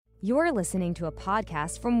You're listening to a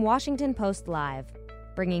podcast from Washington Post Live,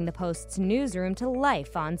 bringing the Post's newsroom to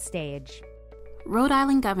life on stage. Rhode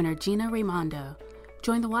Island Governor Gina Raimondo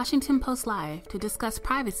joined the Washington Post Live to discuss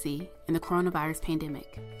privacy in the coronavirus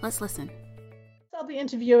pandemic. Let's listen. I'll be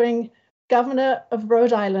interviewing Governor of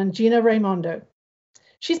Rhode Island, Gina Raimondo.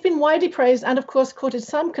 She's been widely praised and, of course, courted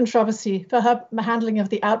some controversy for her handling of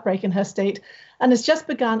the outbreak in her state and has just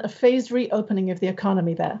begun a phased reopening of the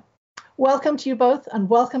economy there. Welcome to you both, and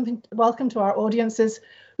welcome to our audiences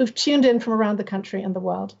who've tuned in from around the country and the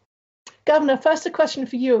world. Governor, first a question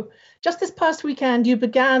for you. Just this past weekend, you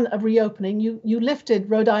began a reopening. You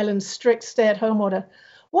lifted Rhode Island's strict stay-at-home order.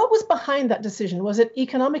 What was behind that decision? Was it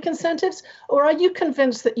economic incentives, or are you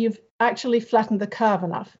convinced that you've actually flattened the curve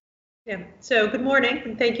enough? Yeah. So good morning,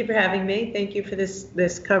 and thank you for having me. Thank you for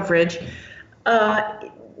this coverage.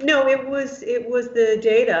 No, it was the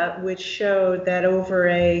data which showed that over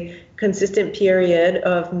a consistent period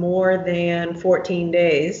of more than 14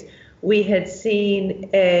 days, we had seen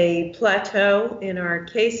a plateau in our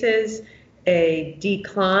cases, a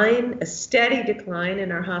steady decline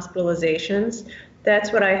in our hospitalizations.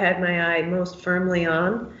 That's what I had my eye most firmly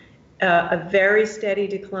on. A very steady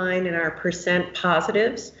decline in our percent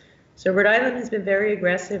positives. So Rhode Island has been very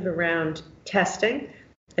aggressive around testing.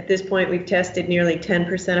 At this point, we've tested nearly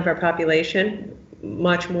 10% of our population,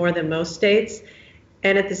 much more than most states.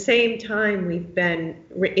 And at the same time, we've been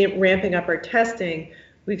ramping up our testing.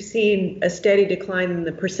 We've seen a steady decline in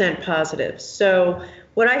the percent positives. So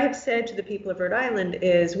what I have said to the people of Rhode Island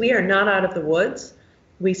is we are not out of the woods.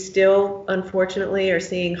 We still, unfortunately, are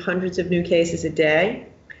seeing hundreds of new cases a day.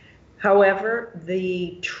 However,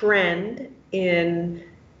 the trend in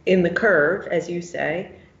the curve, as you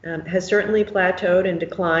say, has certainly plateaued and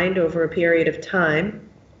declined over a period of time,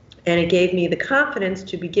 and it gave me the confidence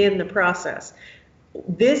to begin the process.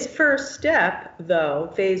 This first step,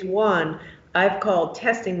 though, phase one, I've called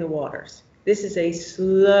testing the waters. This is a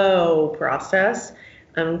slow process.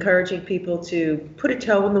 I'm encouraging people to put a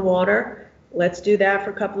toe in the water. Let's do that for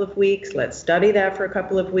a couple of weeks. Let's study that for a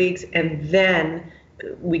couple of weeks, and then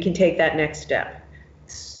we can take that next step.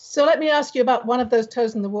 So let me ask you about one of those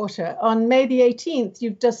toes in the water. On May the 18th,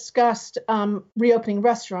 you've discussed reopening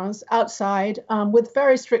restaurants outside with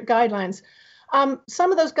very strict guidelines.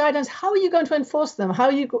 Some of those guidelines, how are you going to enforce them?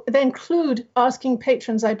 They include asking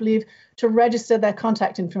patrons, I believe, to register their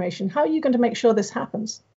contact information. How are you going to make sure this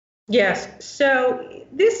happens? Yes. So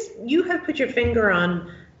you have put your finger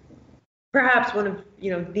on perhaps one of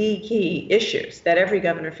the key issues that every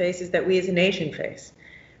governor faces, that we as a nation face.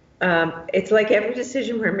 It's like every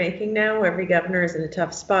decision we're making now, every governor is in a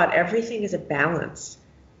tough spot. Everything is a balance.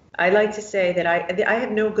 I like to say that I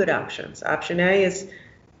have no good options. Option A is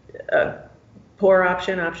a poor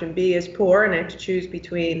option. Option B is poor, and I have to choose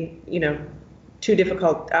between, two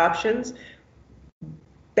difficult options.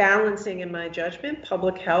 Balancing, in my judgment,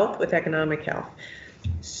 public health with economic health.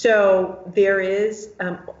 So there is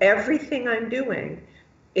everything I'm doing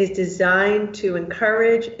is designed to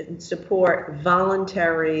encourage and support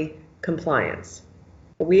voluntary compliance.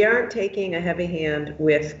 We aren't taking a heavy hand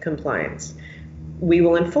with compliance. We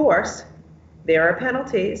will enforce. There are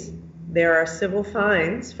penalties. There are civil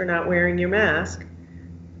fines for not wearing your mask.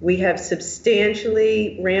 We have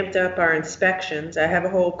substantially ramped up our inspections. I have a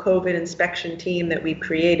whole COVID inspection team that we've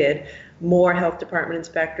created, more health department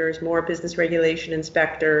inspectors, more business regulation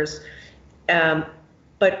inspectors.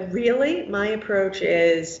 But really, my approach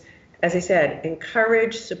is, as I said,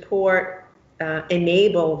 encourage, support,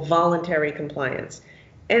 enable voluntary compliance.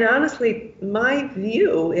 And honestly, my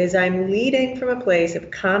view is I'm leading from a place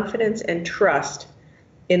of confidence and trust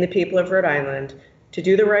in the people of Rhode Island to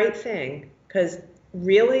do the right thing, because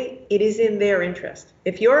really, it is in their interest.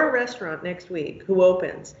 If you're a restaurant next week who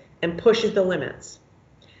opens and pushes the limits,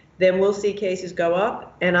 then we'll see cases go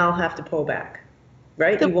up and I'll have to pull back.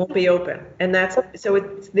 Right? You won't be open. And so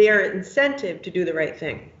it's their incentive to do the right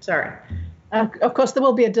thing. Sorry. Of course, there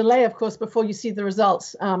will be a delay, of course, before you see the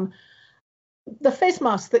results. The face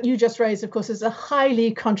mask that you just raised, of course, is a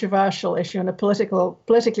highly controversial issue and a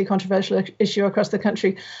politically controversial issue across the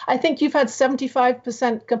country. I think you've had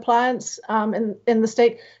 75% compliance in the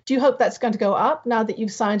state. Do you hope that's going to go up now that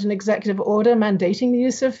you've signed an executive order mandating the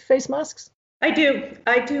use of face masks? I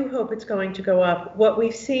do hope it's going to go up. What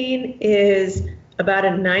we've seen is about a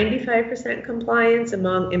 95% compliance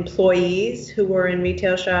among employees who were in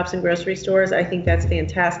retail shops and grocery stores. I think that's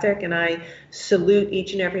fantastic, and I salute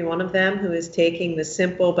each and every one of them who is taking the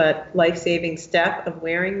simple but life-saving step of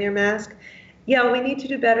wearing their mask. Yeah, we need to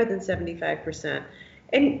do better than 75%.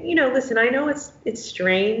 And, listen, I know it's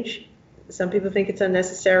strange. Some people think it's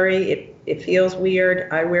unnecessary. It feels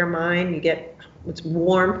weird. I wear mine. You get It's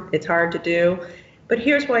warm, it's hard to do, but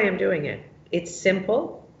here's why I'm doing it. It's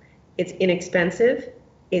simple, it's inexpensive,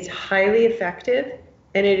 it's highly effective,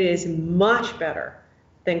 and it is much better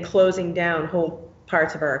than closing down whole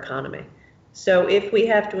parts of our economy. So if we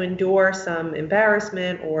have to endure some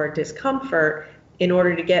embarrassment or discomfort in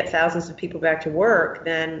order to get thousands of people back to work,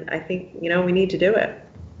 then I think, we need to do it.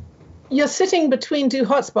 You're sitting between two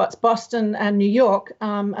hotspots, Boston and New York,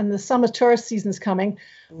 and the summer tourist season is coming.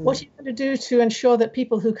 What are you going to do to ensure that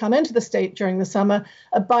people who come into the state during the summer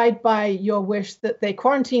abide by your wish that they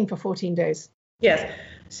quarantine for 14 days? Yes.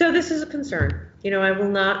 So this is a concern. I will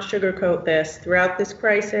not sugarcoat this. Throughout this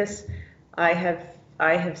crisis, I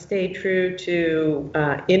have stayed true to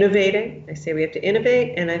innovating. I say we have to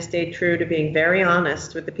innovate, and I've stayed true to being very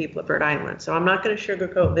honest with the people of Rhode Island. So I'm not going to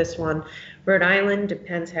sugarcoat this one. Rhode Island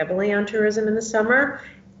depends heavily on tourism in the summer,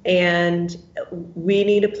 and we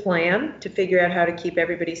need a plan to figure out how to keep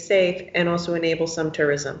everybody safe and also enable some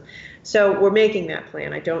tourism. So we're making that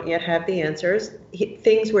plan. I don't yet have the answers.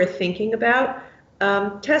 Things we're thinking about,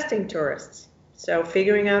 testing tourists. So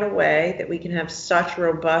figuring out a way that we can have such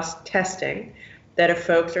robust testing that if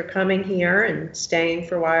folks are coming here and staying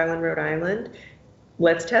for a while in Rhode Island,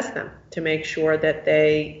 let's test them to make sure that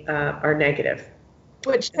they are negative.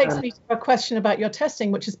 Which takes me to a question about your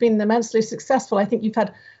testing, which has been immensely successful. I think you've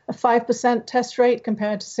had a 5% test rate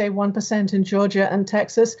compared to, say, 1% in Georgia and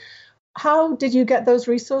Texas. How did you get those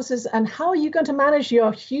resources, and how are you going to manage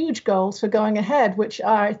your huge goals for going ahead, which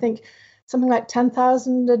are, I think, something like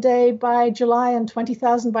 10,000 a day by July and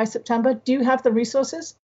 20,000 by September? Do you have the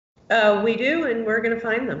resources? We do, and we're going to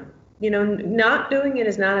find them. Not doing it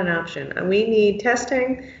is not an option. We need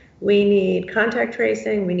testing, we need contact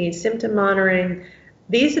tracing, we need symptom monitoring.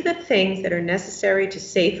 These are the things that are necessary to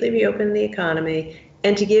safely reopen the economy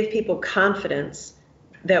and to give people confidence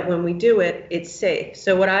that when we do it, it's safe.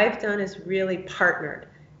 So what I've done is really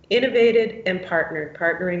innovated and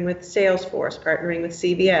partnering with Salesforce, partnering with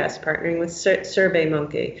CBS, partnering with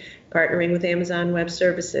SurveyMonkey, partnering with Amazon Web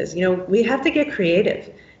Services. We have to get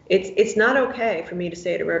creative. It's not okay for me to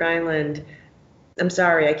say to Rhode Island, I'm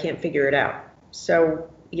sorry, I can't figure it out. So,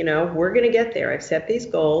 we're going to get there. I've set these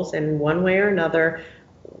goals, and one way or another,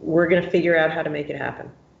 we're going to figure out how to make it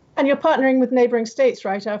happen. And you're partnering with neighboring states,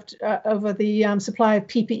 right, over the supply of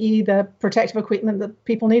PPE, the protective equipment that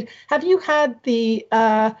people need. Have you had the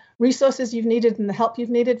resources you've needed and the help you've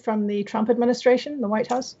needed from the Trump administration, the White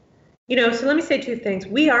House? So let me say two things.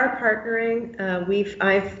 We are partnering.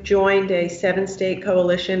 I've joined a 7-state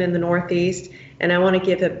coalition in the Northeast, and I want to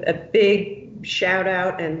give a big shout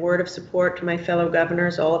out and word of support to my fellow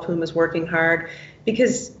governors, all of whom is working hard,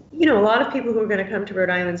 because a lot of people who are going to come to Rhode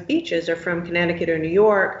Island's beaches are from Connecticut or New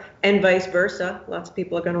York, and vice versa. Lots of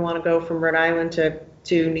people are going to want to go from Rhode Island to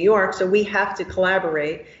New York, so we have to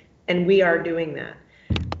collaborate, and we are doing that.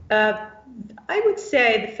 I would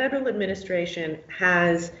say the federal administration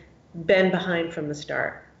has been behind from the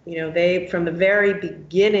start. From the very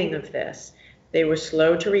beginning of this, they were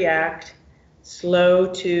slow to react,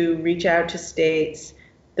 slow to reach out to states.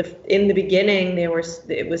 In the beginning, it was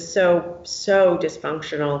so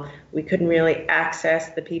dysfunctional. We couldn't really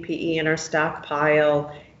access the PPE in our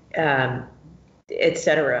stockpile, et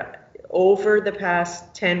cetera. Over the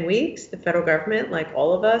past 10 weeks, the federal government, like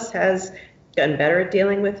all of us, has done better at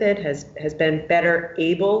dealing with it, has been better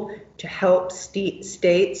able to help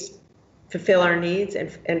states fulfill our needs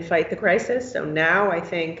and fight the crisis. So now I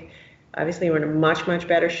think, obviously, we're in a much, much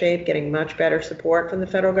better shape, getting much better support from the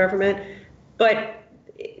federal government. But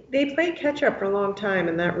they played catch up for a long time,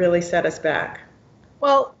 and that really set us back.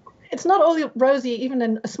 Well, it's not all rosy, even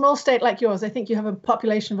in a small state like yours. I think you have a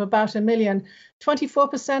population of about 1 million.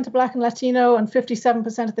 24% are Black and Latino, and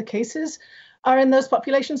 57% of the cases are in those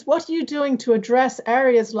populations. What are you doing to address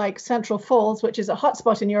areas like Central Falls, which is a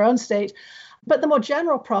hotspot in your own state, but the more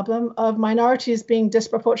general problem of minorities being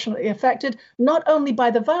disproportionately affected, not only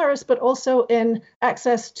by the virus, but also in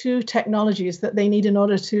access to technologies that they need in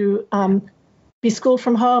order to be schooled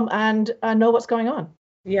from home and know what's going on?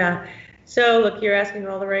 Yeah. So look, you're asking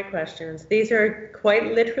all the right questions. These are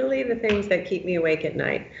quite literally the things that keep me awake at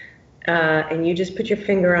night. And you just put your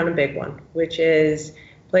finger on a big one, which is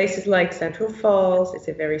places like Central Falls. It's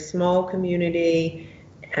a very small community,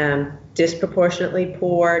 disproportionately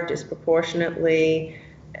poor, disproportionately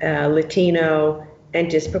Latino, and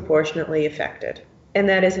disproportionately affected. And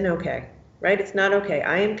that isn't okay, right? It's not okay.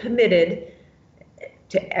 I am committed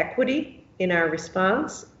to equity in our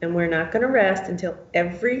response, and we're not going to rest until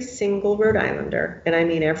every single Rhode Islander, and I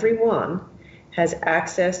mean everyone, has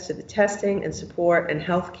access to the testing and support and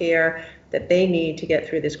health care that they need to get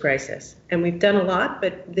through this crisis. And we've done a lot,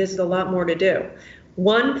 but there's a lot more to do.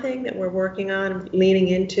 One thing that we're working on, leaning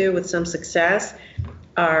into with some success,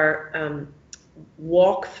 are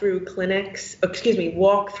walk-through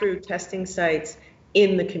testing sites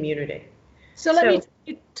in the community. So let me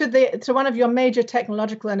to one of your major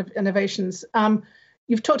technological innovations.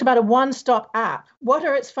 You've talked about a one-stop app. What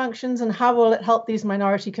are its functions and how will it help these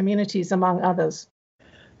minority communities, among others?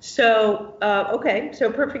 So,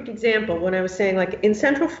 so perfect example. When I was saying, like in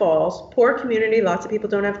Central Falls, poor community, lots of people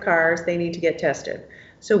don't have cars, they need to get tested.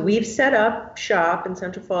 So we've set up shop in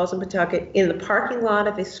Central Falls and Pawtucket in the parking lot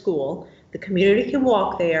of a school. The community can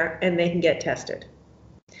walk there and they can get tested.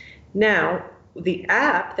 Now, the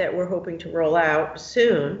app that we're hoping to roll out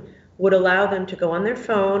soon would allow them to go on their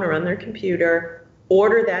phone or on their computer,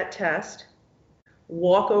 order that test,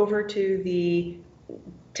 walk over to the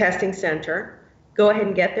testing center, go ahead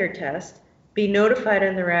and get their test, be notified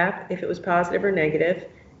on their app if it was positive or negative.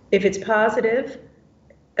 If it's positive,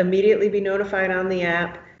 immediately be notified on the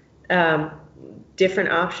app.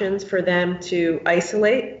 Different options for them to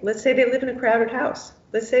isolate. Let's say they live in a crowded house.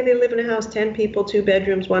 Let's say they live in a house, 10 people, 2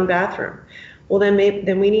 bedrooms, 1 bathroom. Well,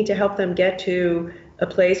 then we need to help them get to a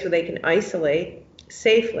place where they can isolate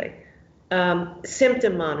safely.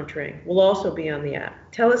 Symptom monitoring will also be on the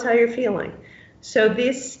app. Tell us how you're feeling. So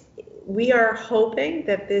we are hoping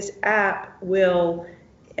that this app will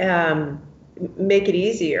make it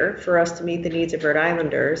easier for us to meet the needs of Rhode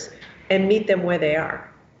Islanders and meet them where they are.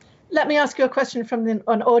 Let me ask you a question from an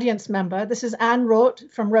audience member. This is Anne Roth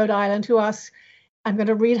from Rhode Island, who asks, I'm going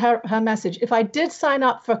to read her message. If I did sign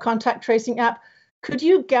up for a contact tracing app, could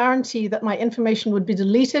you guarantee that my information would be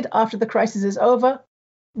deleted after the crisis is over?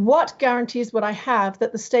 What guarantees would I have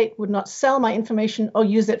that the state would not sell my information or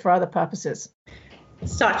use it for other purposes?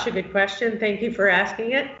 Such a good question. Thank you for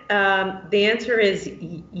asking it. The answer is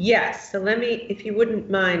yes. So let me, if you wouldn't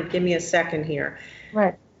mind, give me a second here.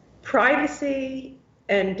 Right. Privacy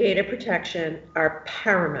and data protection are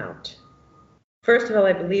paramount. First of all,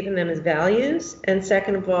 I believe in them as values. And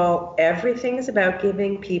second of all, everything is about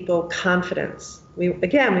giving people confidence. We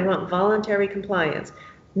want voluntary compliance.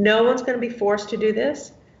 No one's going to be forced to do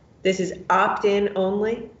this. This is opt-in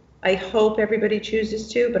only. I hope everybody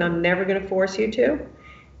chooses to, but I'm never going to force you to,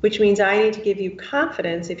 which means I need to give you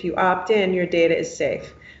confidence if you opt in, your data is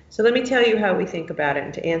safe. So let me tell you how we think about it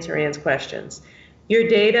and to answer Anne's questions. Your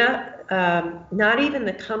data, not even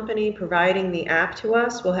the company providing the app to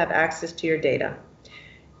us will have access to your data.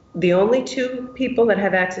 The only 2 people that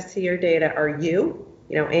have access to your data are you,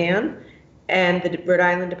 Anne, and the Rhode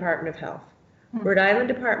Island Department of Health. Rhode Island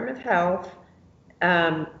Department of Health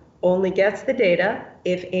only gets the data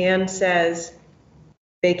if Anne says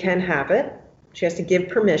they can have it. She has to give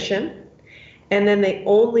permission. And then they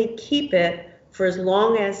only keep it for as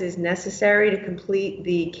long as is necessary to complete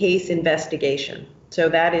the case investigation. So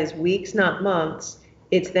that is weeks, not months.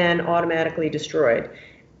 It's then automatically destroyed.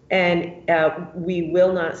 And we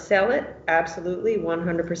will not sell it, absolutely,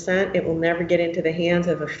 100%. It will never get into the hands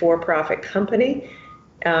of a for-profit company,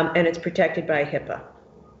 and it's protected by HIPAA.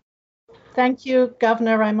 Thank you,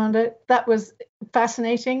 Governor Raimondo. That was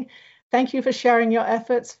fascinating. Thank you for sharing your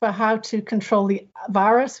efforts for how to control the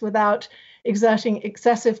virus without exerting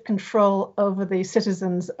excessive control over the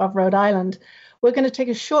citizens of Rhode Island. We're going to take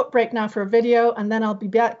a short break now for a video, and then I'll be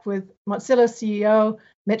back with Mozilla CEO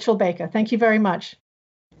Mitchell Baker. Thank you very much.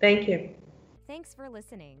 Thank you. Thanks for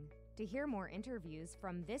listening. To hear more interviews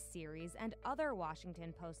from this series and other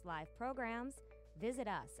Washington Post Live programs, visit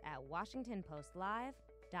us at WashingtonPostLive.com.